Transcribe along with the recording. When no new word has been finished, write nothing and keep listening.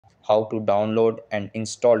how to download and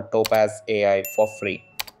install Topaz AI for free.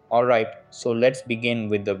 Alright, so let's begin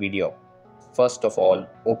with the video. First of all,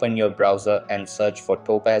 open your browser and search for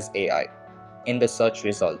Topaz AI. In the search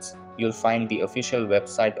results, you'll find the official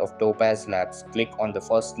website of Topaz Labs. Click on the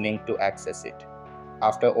first link to access it.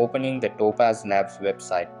 After opening the Topaz Labs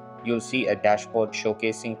website, you'll see a dashboard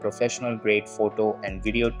showcasing professional-grade photo and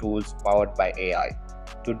video tools powered by AI.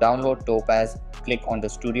 To download Topaz, click on the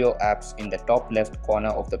Studio apps in the top left corner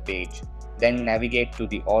of the page. Then navigate to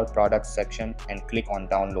the All Products section and click on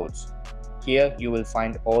Downloads. Here you will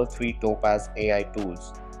find all three Topaz AI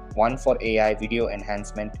tools, one for AI video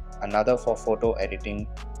enhancement, another for photo editing,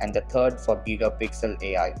 and the third for gigapixel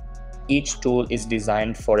AI. Each tool is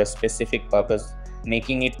designed for a specific purpose,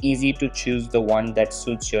 making it easy to choose the one that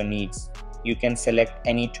suits your needs. You can select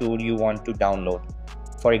any tool you want to download.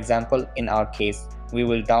 For example, in our case, we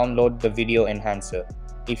will download the video enhancer.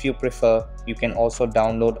 If you prefer, you can also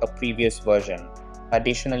download a previous version.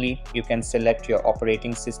 Additionally, you can select your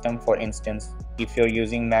operating system. For instance, if you're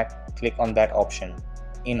using Mac, click on that option.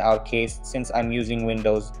 In our case, since I'm using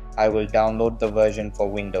Windows, I will download the version for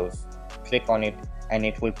Windows. Click on it and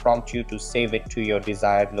it will prompt you to save it to your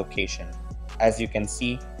desired location. As you can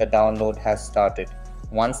see, the download has started.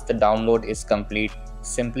 Once the download is complete,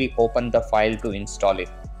 simply open the file to install it.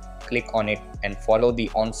 Click on it and follow the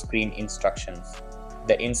on-screen instructions.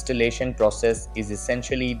 The installation process is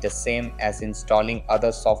essentially the same as installing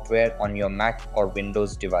other software on your Mac or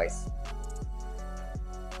Windows device.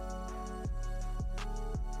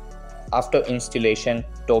 After installation,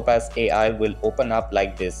 Topaz AI will open up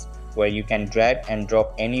like this, where you can drag and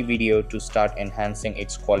drop any video to start enhancing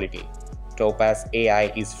its quality. Topaz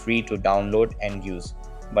AI is free to download and use,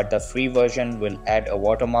 but the free version will add a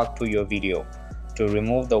watermark to your video. To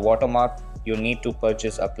remove the watermark, you need to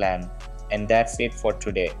purchase a plan. And that's it for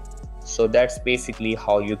today. So that's basically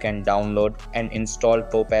how you can download and install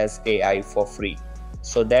Topaz AI for free.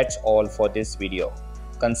 So that's all for this video.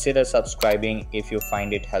 Consider subscribing if you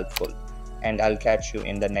find it helpful, and I'll catch you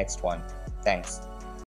in the next one. Thanks.